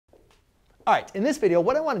All right, in this video,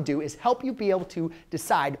 what I want to do is help you be able to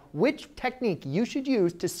decide which technique you should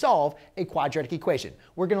use to solve a quadratic equation.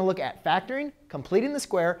 We're going to look at factoring, completing the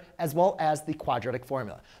square, as well as the quadratic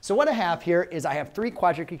formula. So what I have here is I have three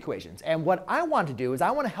quadratic equations. And what I want to do is I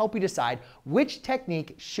want to help you decide which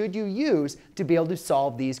technique should you use to be able to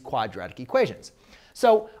solve these quadratic equations.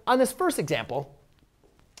 So on this first example,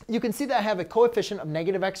 you can see that I have a coefficient of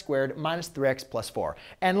negative x squared minus 3x plus 4.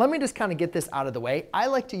 And let me just kind of get this out of the way. I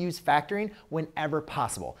like to use factoring whenever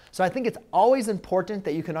possible. So I think it's always important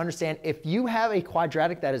that you can understand if you have a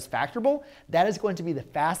quadratic that is factorable, that is going to be the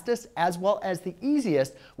fastest as well as the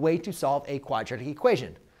easiest way to solve a quadratic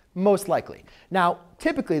equation. Most likely. Now,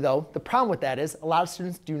 typically though, the problem with that is a lot of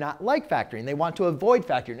students do not like factoring. They want to avoid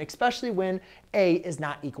factoring, especially when a is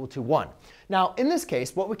not equal to 1. Now, in this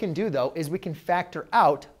case, what we can do though is we can factor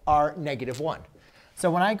out our negative 1.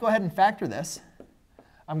 So when I go ahead and factor this,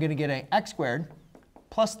 I'm going to get a x squared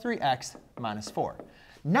plus 3x minus 4.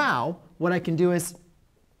 Now, what I can do is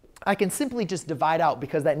I can simply just divide out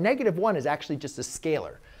because that negative 1 is actually just a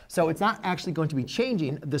scalar. So it's not actually going to be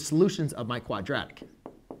changing the solutions of my quadratic.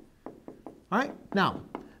 All right, now,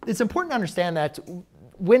 it's important to understand that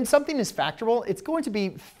when something is factorable, it's going to be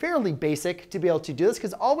fairly basic to be able to do this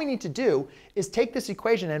because all we need to do is take this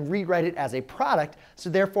equation and rewrite it as a product, so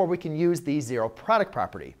therefore we can use the zero product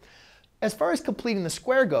property. As far as completing the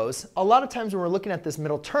square goes, a lot of times when we're looking at this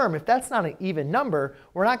middle term, if that's not an even number,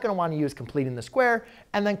 we're not going to want to use completing the square.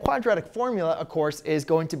 And then quadratic formula, of course, is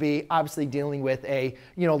going to be obviously dealing with a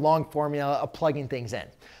long formula of plugging things in.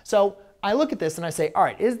 So I look at this and I say, all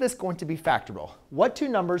right, is this going to be factorable? What two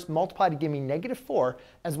numbers multiply to give me negative 4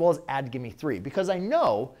 as well as add to give me 3? Because I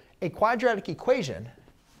know a quadratic equation,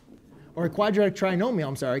 or a quadratic trinomial,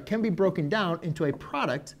 I'm sorry, can be broken down into a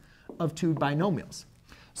product of two binomials.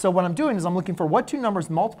 So what I'm doing is I'm looking for what two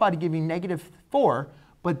numbers multiply to give me negative 4,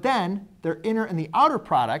 but then their inner and the outer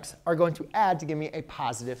products are going to add to give me a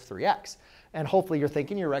positive 3x. And hopefully you're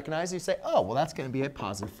thinking, you recognize, you say, oh, well, that's going to be a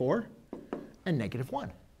positive 4 and negative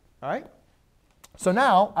 1. All right? So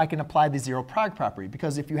now I can apply the zero product property,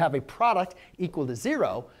 because if you have a product equal to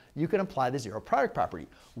 0, you can apply the zero product property.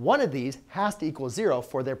 One of these has to equal 0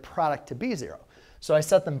 for their product to be 0. So I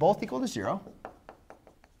set them both equal to 0.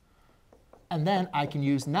 And then I can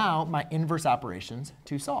use now my inverse operations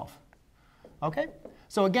to solve. OK?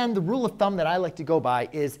 So again, the rule of thumb that I like to go by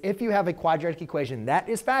is if you have a quadratic equation that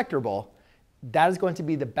is factorable, that is going to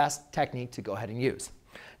be the best technique to go ahead and use.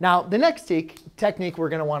 Now, the next technique we're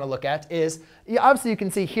going to want to look at is, obviously you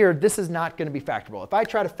can see here, this is not going to be factorable. If I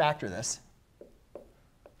try to factor this,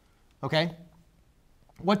 OK,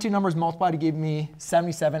 what two numbers multiply to give me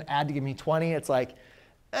 77, add to give me 20? It's like,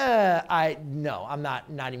 no, I'm not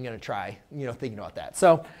even going to try thinking about that.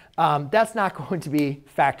 So that's not going to be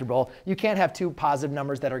factorable. You can't have two positive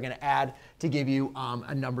numbers that are going to add to give you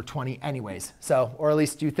a number 20 anyways. So, or at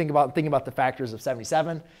least you thinking about the factors of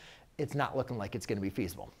 77. It's not looking like it's going to be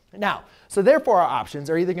feasible. Now, so therefore our options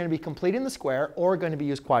are either going to be completing the square or going to be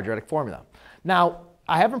use quadratic formula. Now,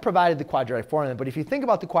 I haven't provided the quadratic formula, but if you think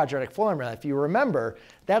about the quadratic formula, if you remember,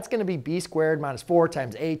 that's going to be b squared minus 4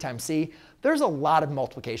 times a times c. There's a lot of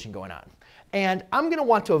multiplication going on. And I'm going to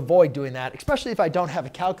want to avoid doing that, especially if I don't have a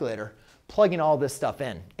calculator, plugging all this stuff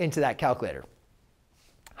into that calculator.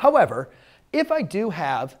 However, if I do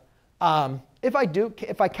have, if I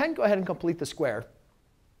can go ahead and complete the square,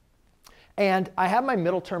 and I have my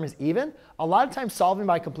middle term as even, a lot of times solving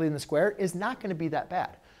by completing the square is not going to be that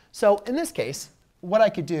bad. So in this case, what I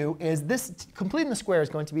could do is completing the square is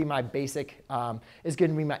going to be my basic, is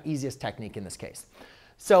going to be my easiest technique in this case.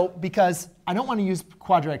 So because I don't want to use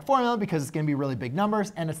quadratic formula because it's going to be really big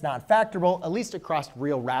numbers and it's not factorable, at least across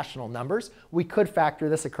real rational numbers. We could factor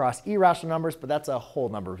this across irrational numbers, but that's a whole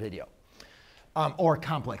number video. Or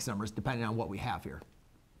complex numbers, depending on what we have here.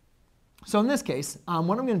 So in this case,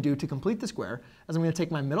 what I'm going to do to complete the square is I'm going to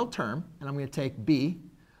take my middle term, and I'm going to take b.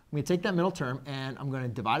 I'm going to take that middle term, and I'm going to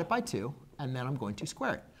divide it by 2, and then I'm going to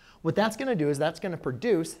square it. What that's going to do is that's going to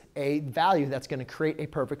produce a value that's going to create a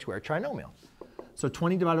perfect square trinomial. So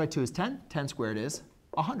 20 divided by 2 is 10. 10 squared is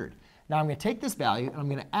 100. Now I'm going to take this value, and I'm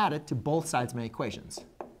going to add it to both sides of my equations.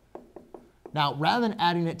 Now, rather than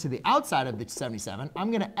adding it to the outside of the 77,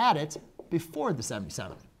 I'm going to add it before the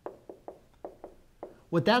 77.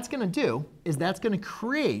 What that's going to do is that's going to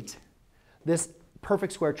create this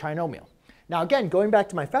perfect square trinomial. Now again, going back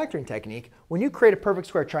to my factoring technique, when you create a perfect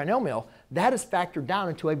square trinomial, that is factored down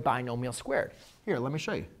into a binomial squared. Here, let me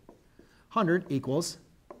show you. 100 equals,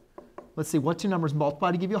 let's see, what two numbers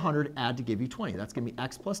multiply to give you 100, add to give you 20. That's going to be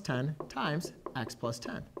x plus 10 times x plus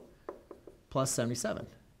 10 plus 77.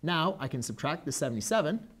 Now I can subtract the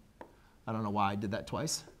 77. I don't know why I did that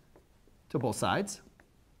twice. to both sides,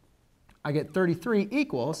 I get 33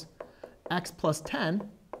 equals x plus 10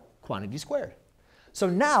 quantity squared. So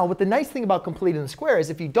now, what the nice thing about completing the square is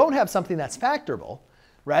if you don't have something that's factorable,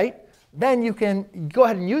 right, then you can go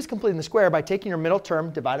ahead and use completing the square by taking your middle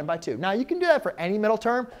term divided by 2. Now, you can do that for any middle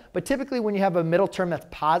term, but typically when you have a middle term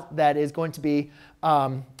that is going to be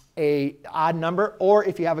a odd number, or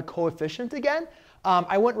if you have a coefficient again,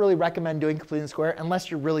 I wouldn't really recommend doing completing the square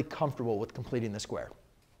unless you're really comfortable with completing the square.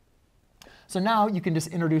 So now you can just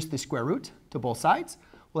introduce the square root to both sides.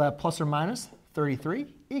 We'll have plus or minus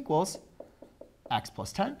 33 equals x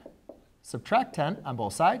plus 10. Subtract 10 on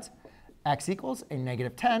both sides. X equals a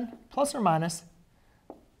negative 10 plus or minus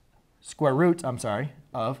square root,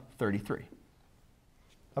 of 33.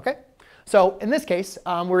 OK? So in this case,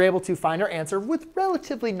 we're able to find our answer with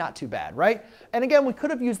relatively not too bad, right? And again, we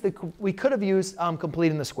could have used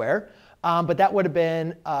completing the square, but that would have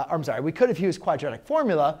been, we could have used quadratic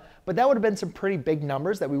formula, but that would have been some pretty big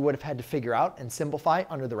numbers that we would have had to figure out and simplify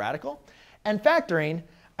under the radical. And factoring,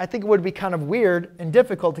 I think it would be kind of weird and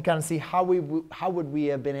difficult to kind of see how would we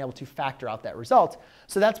have been able to factor out that result.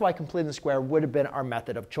 So that's why completing the square would have been our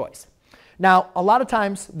method of choice. Now, a lot of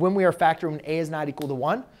times when we are factoring when a is not equal to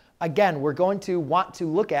 1, again, we're going to want to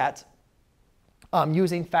look at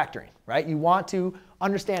using factoring, right? You want to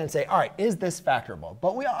understand and say, all right, is this factorable?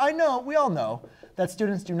 But we all know that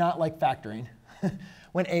students do not like factoring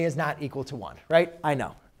when a is not equal to 1, right? I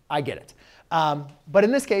know. I get it. But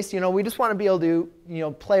in this case, we just want to be able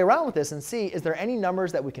to play around with this and see, is there any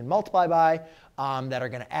numbers that we can multiply by that are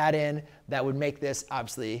going to add in that would make this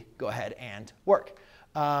obviously go ahead and work.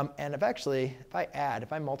 And if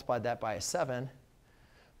I multiplied that by a 7,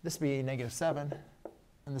 this would be a negative 7,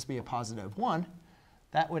 and this would be a positive 1,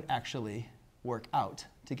 that would actually work out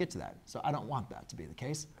to get to that. So I don't want that to be the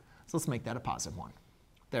case. So let's make that a positive 1.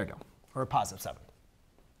 There we go, or a positive 7.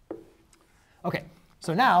 OK,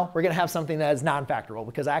 so now we're going to have something that is non-factorable,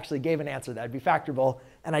 because I actually gave an answer that would be factorable,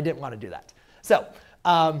 and I didn't want to do that.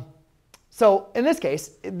 So in this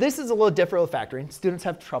case, this is a little different with factoring. Students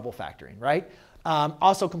have trouble factoring, right?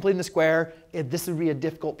 Also, completing the square, this would be a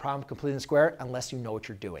difficult problem completing the square unless you know what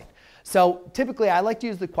you're doing. So typically, I like to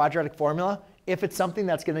use the quadratic formula if it's something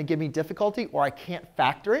that's going to give me difficulty or I can't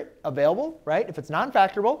factor it available, right? If it's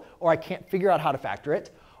non-factorable or I can't figure out how to factor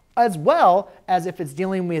it, as well as if it's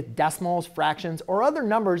dealing with decimals, fractions, or other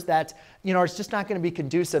numbers that it's just not going to be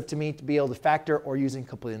conducive to me to be able to factor or using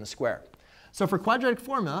completing the square. So for quadratic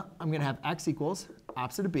formula, I'm going to have x equals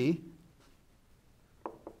opposite of b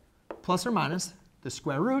plus or minus the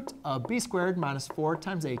square root of b squared minus 4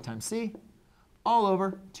 times a times c all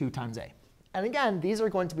over 2 times a. And again, these are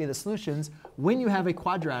going to be the solutions when you have a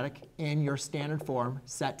quadratic in your standard form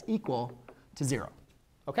set equal to 0.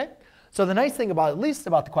 OK? So the nice thing about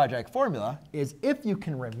the quadratic formula is if you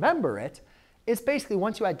can remember it, it's basically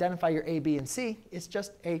once you identify your a, b, and c, it's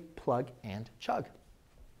just a plug and chug.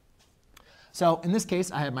 So in this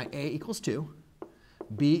case, I have my a equals 2,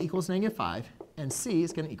 b equals negative 5, and c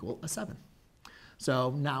is going to equal a 7.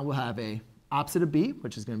 So now we'll have a opposite of b,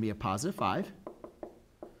 which is going to be a positive 5,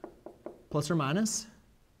 plus or minus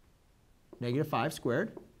negative 5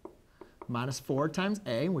 squared, minus 4 times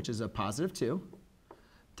a, which is a positive 2,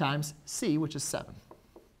 times c, which is 7.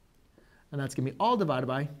 And that's going to be all divided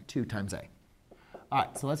by 2 times a. All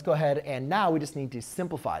right, so let's go ahead, and now we just need to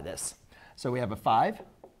simplify this. So we have a 5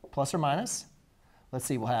 plus or minus. Let's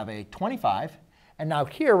see, we'll have a 25. And now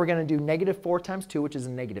here we're going to do negative 4 times 2, which is a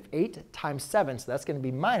negative 8, times 7. So that's going to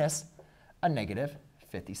be minus a negative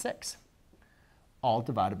 56. All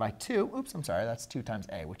divided by 2. Oops, I'm sorry, that's 2 times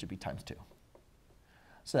a, which would be times 2.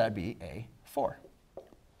 So that would be a 4.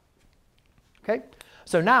 OK?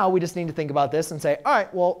 So now we just need to think about this and say, all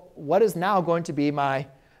right, well, what is now going to be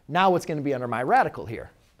what's going to be under my radical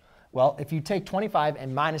here? Well, if you take 25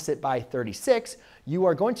 and minus it by 36, you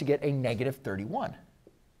are going to get a negative 31.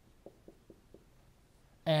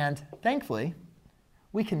 And thankfully,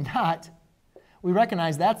 we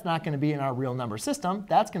recognize that's not going to be in our real number system.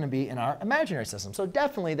 That's going to be in our imaginary system. So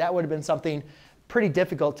definitely, that would have been something pretty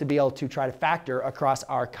difficult to be able to try to factor across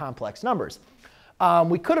our complex numbers.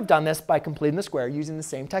 We could have done this by completing the square using the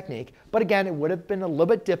same technique. But again, it would have been a little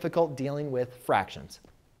bit difficult dealing with fractions.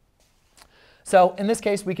 So in this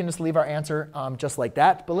case, we can just leave our answer just like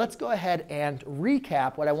that. But let's go ahead and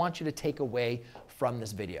recap what I want you to take away from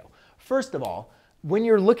this video. First of all, when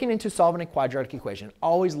you're looking into solving a quadratic equation,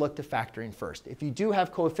 always look to factoring first. If you do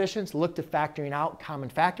have coefficients, look to factoring out common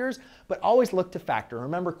factors, but always look to factor.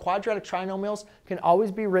 Remember, quadratic trinomials can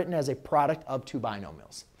always be written as a product of two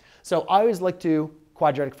binomials. So always look to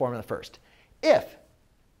quadratic formula first. If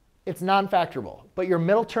it's non-factorable, but your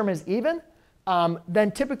middle term is even,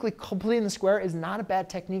 then typically completing the square is not a bad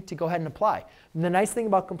technique to go ahead and apply. And the nice thing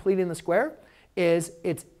about completing the square is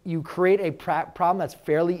you create a problem that's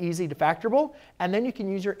fairly easy to factorable, and then you can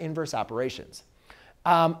use your inverse operations.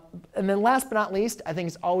 And then last but not least, I think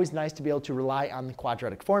it's always nice to be able to rely on the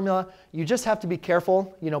quadratic formula. You just have to be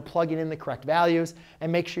careful, plugging in the correct values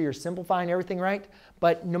and make sure you're simplifying everything right.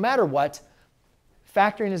 But no matter what,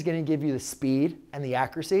 factoring is going to give you the speed and the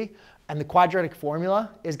accuracy, and the quadratic formula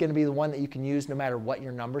is going to be the one that you can use no matter what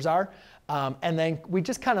your numbers are. And then we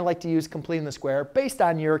just kind of like to use completing the square based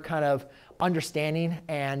on your kind of understanding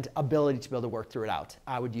and ability to be able to work through it out.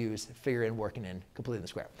 I would use figure in, working in, completing the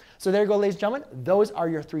square. So there you go, ladies and gentlemen. Those are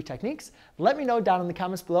your 3 techniques. Let me know down in the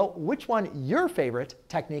comments below which one your favorite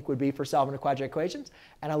technique would be for solving the quadratic equations.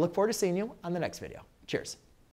 And I look forward to seeing you on the next video. Cheers.